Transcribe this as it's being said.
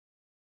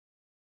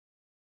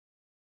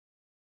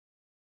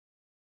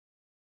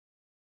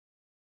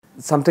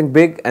something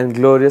big and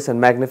glorious and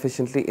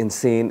magnificently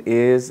insane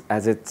is,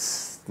 as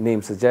its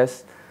name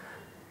suggests,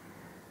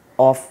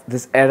 of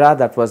this era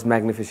that was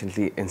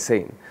magnificently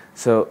insane.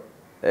 So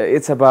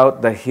it's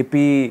about the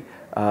hippie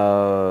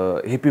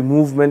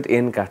movement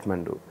in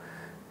Kathmandu.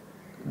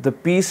 The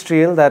peace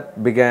trail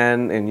that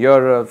began in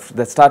Europe,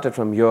 that started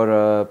from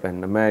Europe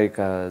and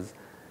Americas,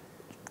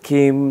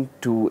 came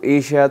to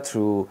Asia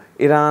through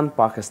Iran,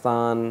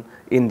 Pakistan,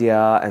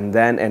 India, and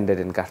then ended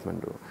in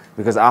Kathmandu.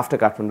 Because after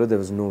Kathmandu, there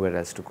was nowhere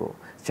else to go.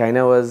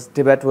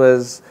 Tibet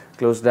was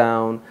closed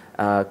down,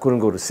 couldn't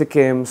go to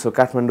Sikkim, so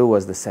Kathmandu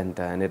was the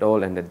center, and it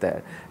all ended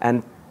there.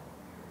 And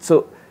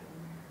so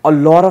a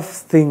lot of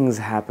things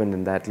happened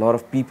in that. A lot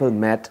of people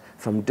met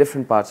from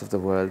different parts of the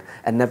world,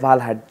 and Nepal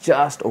had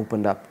just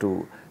opened up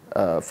to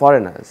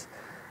foreigners.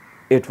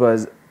 It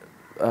was,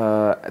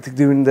 I think,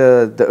 during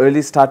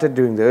started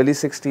during the early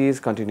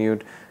 60s,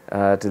 continued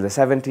to the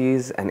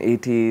 70s and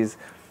 80s,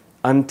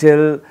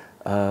 until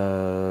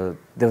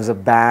there was a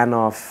ban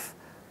of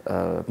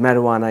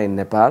marijuana in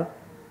Nepal.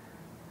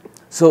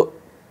 So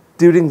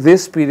during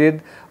this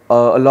period,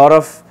 a lot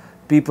of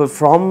people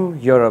from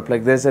Europe,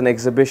 like there's an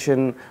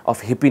exhibition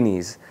of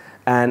hippies,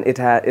 and it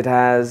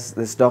has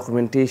this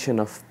documentation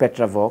of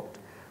Petra Vogt,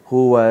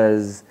 who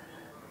was,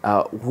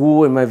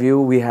 who in my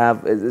view we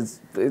have,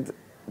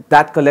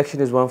 that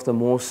collection is one of the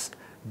most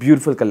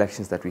beautiful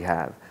collections that we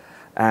have.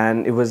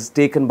 And it was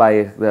taken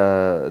by,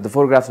 the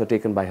photographs were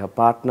taken by her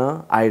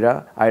partner,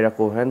 Ira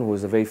Cohen, who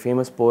is a very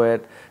famous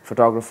poet,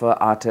 photographer,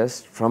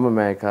 artist from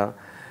America.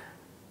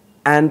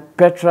 And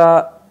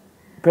Petra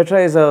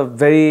is a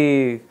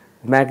very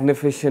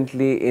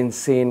magnificently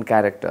insane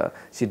character.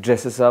 She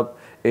dresses up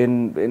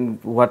in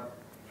what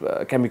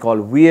can be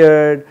called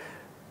weird,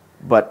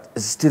 but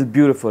still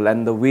beautiful,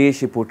 and the way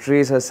she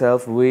portrays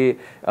herself, way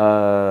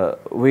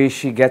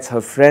she gets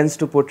her friends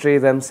to portray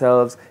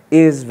themselves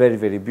is very,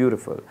 very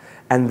beautiful.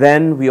 And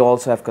then we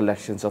also have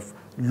collections of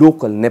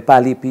local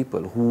Nepali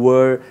people who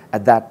were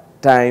at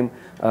that time,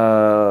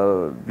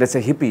 let's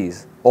say,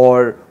 hippies,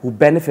 or who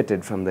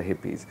benefited from the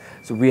hippies.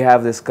 So we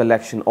have this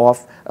collection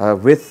of,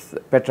 with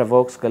Petra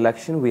Vogt's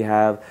collection, we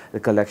have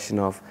the collection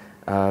of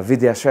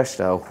Vidya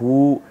Shrestha,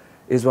 who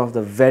is one of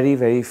the very,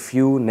 very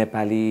few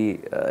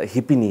Nepali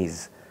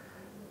hippies.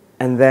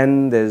 And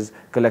then there's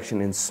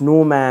collection in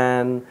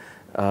Snowman,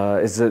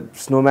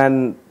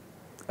 Snowman,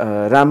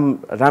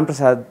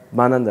 Ramprasad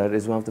Manandar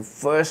is one of the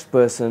first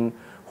person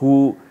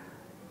who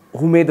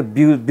made a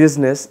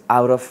business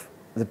out of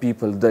the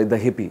people, the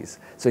hippies.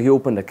 So he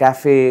opened a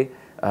cafe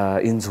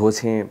in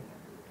Jhochhen,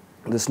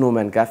 the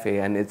Snowman Cafe,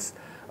 and it's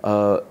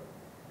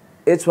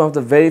one of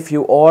the very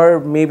few,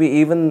 or maybe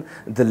even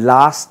the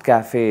last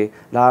cafe,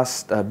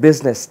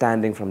 business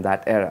standing from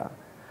that era,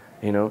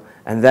 you know.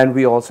 And then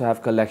we also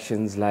have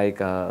collections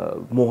like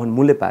Mohan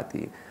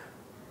Mulepati,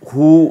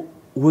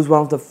 who's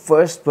one of the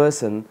first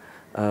person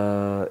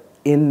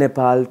in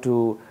Nepal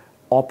to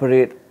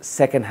operate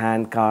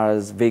second-hand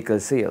cars, vehicle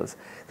sales,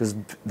 because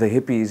the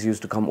hippies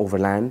used to come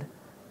overland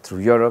through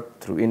Europe,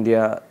 through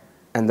India,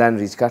 and then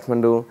reach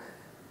Kathmandu,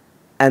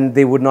 and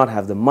they would not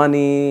have the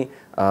money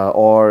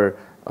or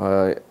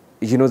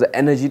you know, the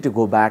energy to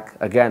go back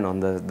again on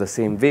the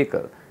same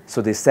vehicle,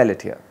 so they sell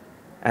it here.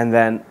 And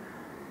then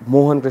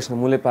Mohan Krishna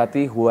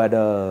Mulepati, who had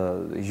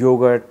a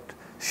yogurt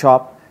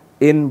shop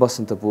in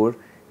Basantapur,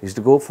 used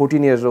to go,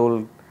 14 years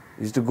old,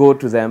 used to go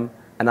to them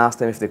and ask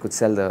them if they could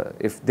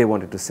if they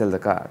wanted to sell the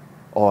car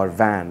or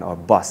van or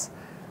bus.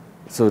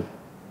 So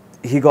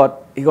he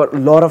got a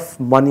lot of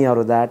money out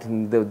of that,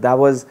 and that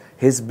was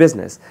his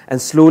business.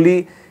 And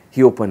slowly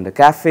he opened a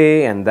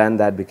cafe, and then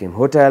that became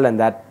hotel, and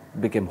that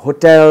became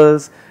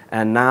hotels,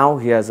 and now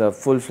he has a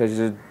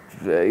full-fledged,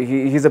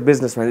 he's a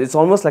businessman. It's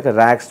almost like a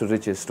rags to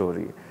riches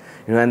story,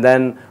 you know. And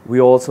then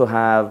we also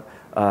have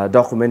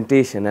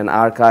documentation and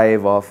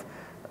archive of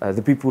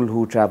the people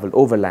who traveled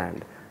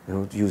overland, you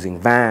know, using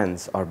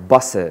vans or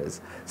buses.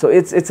 So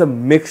it's a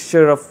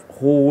mixture of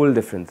whole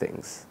different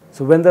things.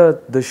 So when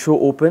the show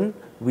opened,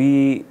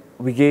 we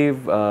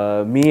gave,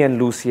 me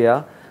and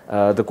Lucia,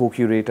 the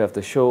co-curator of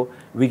the show,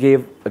 we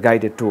gave a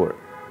guided tour.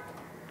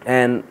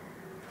 And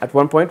at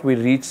one point we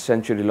reached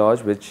Century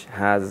Lodge, which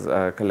has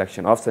a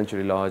collection of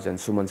Century Lodge, and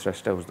Suman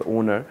Shrestha, who's the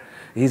owner,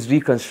 he's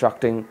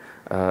reconstructing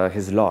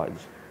his lodge.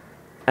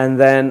 And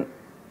then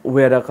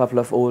we had a couple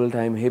of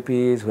old-time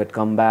hippies who had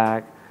come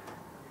back,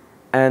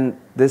 and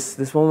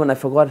this woman, I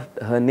forgot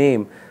her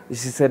name, she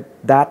said,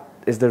 that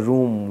is the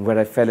room where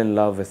I fell in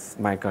love with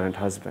my current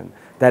husband.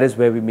 That is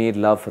where we made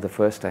love for the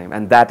first time,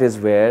 and that is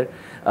where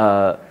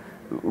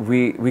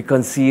we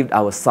conceived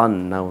our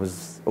son. Now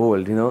was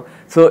old, you know.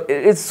 So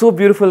it's so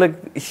beautiful. Like,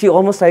 she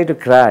almost started to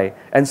cry,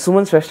 and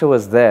Suman Shrestha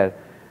was there,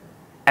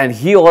 and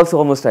he also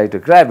almost started to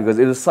cry because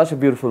it was such a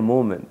beautiful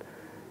moment.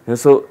 You know,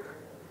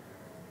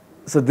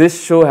 so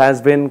this show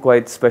has been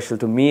quite special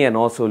to me, and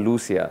also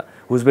Lucia,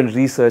 who's been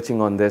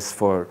researching on this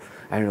for,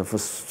 I don't know, for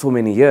so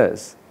many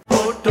years.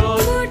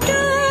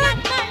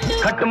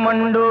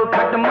 Kathmandu,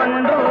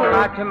 Kathmandu,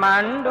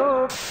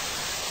 Kathmandu.